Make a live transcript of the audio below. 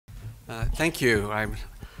Thank you. I'd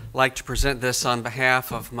like to present this on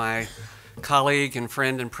behalf of my colleague and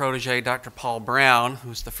friend and protege, Dr. Paul Brown,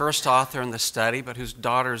 who's the first author in the study, but whose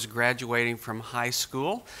daughter is graduating from high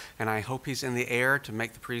school, and I hope he's in the air to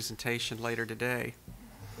make the presentation later today.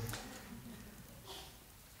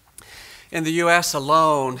 In the U.S.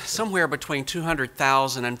 alone, somewhere between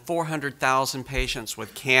 200,000 and 400,000 patients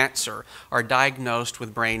with cancer are diagnosed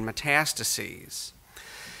with brain metastases.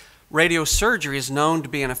 Radiosurgery is known to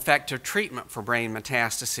be an effective treatment for brain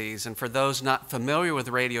metastases, and for those not familiar with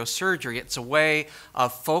radiosurgery, it's a way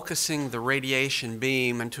of focusing the radiation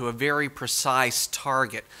beam into a very precise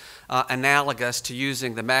target, analogous to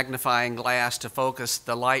using the magnifying glass to focus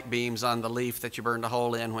the light beams on the leaf that you burned a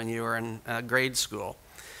hole in when you were in grade school.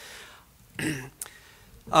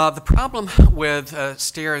 The problem with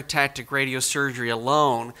stereotactic radiosurgery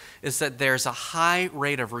alone is that there's a high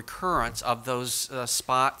rate of recurrence of those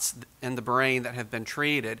spots in the brain that have been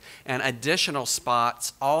treated, and additional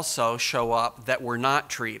spots also show up that were not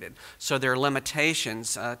treated. So there are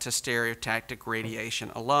limitations to stereotactic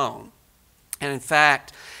radiation alone. And in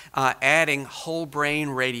fact, adding whole brain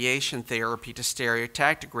radiation therapy to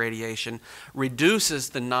stereotactic radiation reduces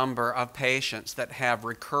the number of patients that have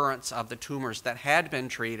recurrence of the tumors that had been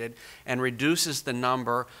treated and reduces the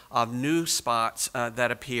number of new spots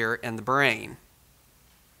that appear in the brain.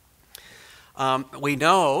 We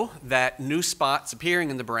know that new spots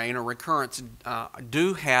appearing in the brain or recurrence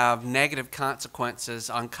do have negative consequences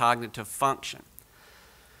on cognitive function.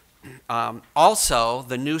 Also,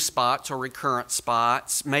 the new spots or recurrent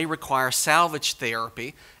spots may require salvage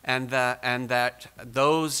therapy, and that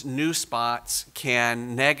those new spots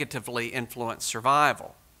can negatively influence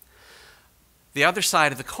survival. The other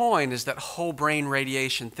side of the coin is that whole brain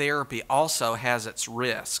radiation therapy also has its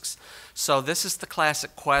risks. So this is the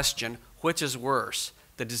classic question, which is worse,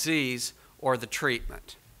 the disease or the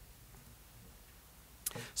treatment?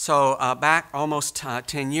 So back almost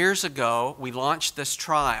 10 years ago, we launched this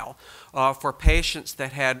trial for patients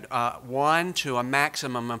that had 1 to a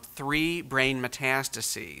maximum of 3 brain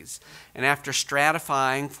metastases. And after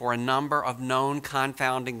stratifying for a number of known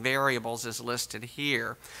confounding variables as listed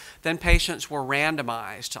here, then patients were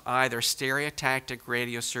randomized to either stereotactic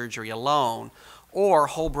radiosurgery alone or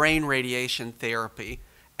whole brain radiation therapy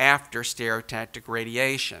after stereotactic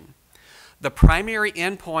radiation. The primary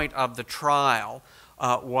endpoint of the trial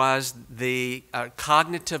was the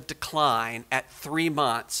cognitive decline at 3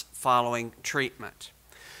 months following treatment.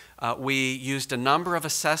 We used a number of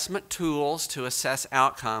assessment tools to assess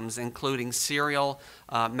outcomes, including serial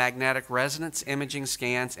magnetic resonance imaging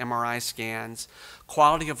scans, MRI scans,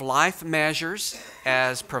 quality of life measures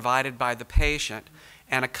as provided by the patient,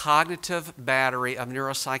 and a cognitive battery of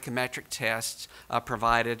neuropsychometric tests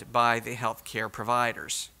provided by the healthcare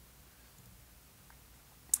providers.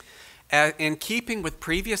 In keeping with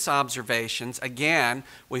previous observations, again,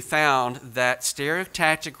 we found that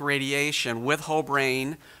stereotactic radiation with whole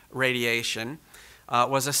brain radiation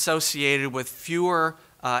was associated with fewer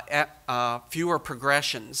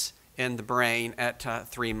progressions in the brain at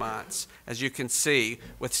 3 months. As you can see,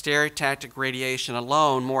 with stereotactic radiation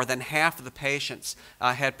alone, more than half of the patients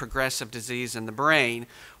had progressive disease in the brain,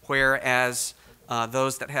 whereas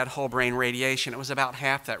those that had whole brain radiation, it was about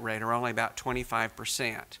half that rate, or only about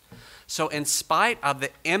 25%. So in spite of the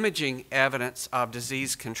imaging evidence of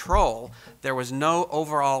disease control, there was no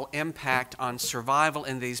overall impact on survival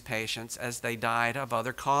in these patients as they died of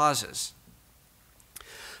other causes.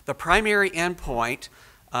 The primary endpoint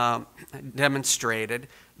demonstrated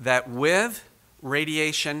that with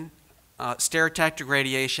radiation, stereotactic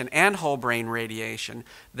radiation and whole brain radiation,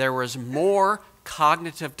 there was more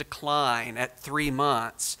cognitive decline at 3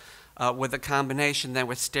 months with a combination than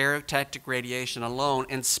with stereotactic radiation alone,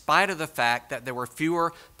 in spite of the fact that there were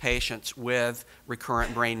fewer patients with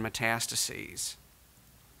recurrent brain metastases.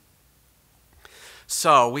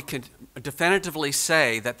 So we could definitively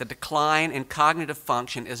say that the decline in cognitive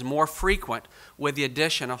function is more frequent with the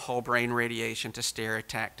addition of whole brain radiation to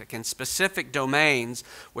stereotactic, and specific domains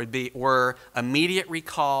were immediate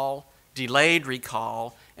recall, delayed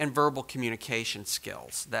recall, and verbal communication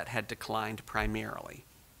skills that had declined primarily.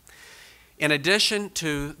 In addition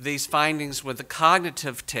to these findings with the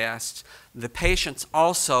cognitive tests, the patients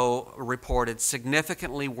also reported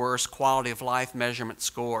significantly worse quality of life measurement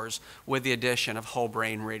scores with the addition of whole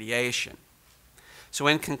brain radiation. So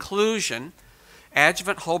in conclusion,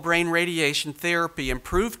 adjuvant whole brain radiation therapy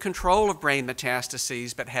improved control of brain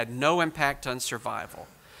metastases but had no impact on survival.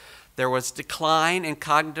 There was decline in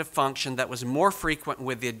cognitive function that was more frequent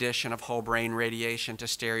with the addition of whole brain radiation to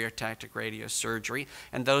stereotactic radiosurgery,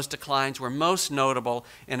 and those declines were most notable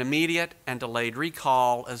in immediate and delayed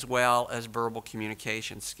recall as well as verbal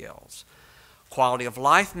communication skills. Quality of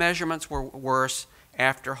life measurements were worse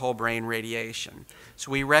after whole brain radiation. So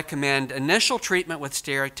we recommend initial treatment with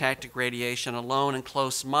stereotactic radiation alone and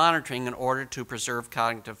close monitoring in order to preserve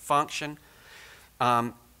cognitive function,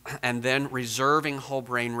 and then reserving whole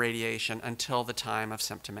brain radiation until the time of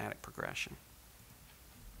symptomatic progression.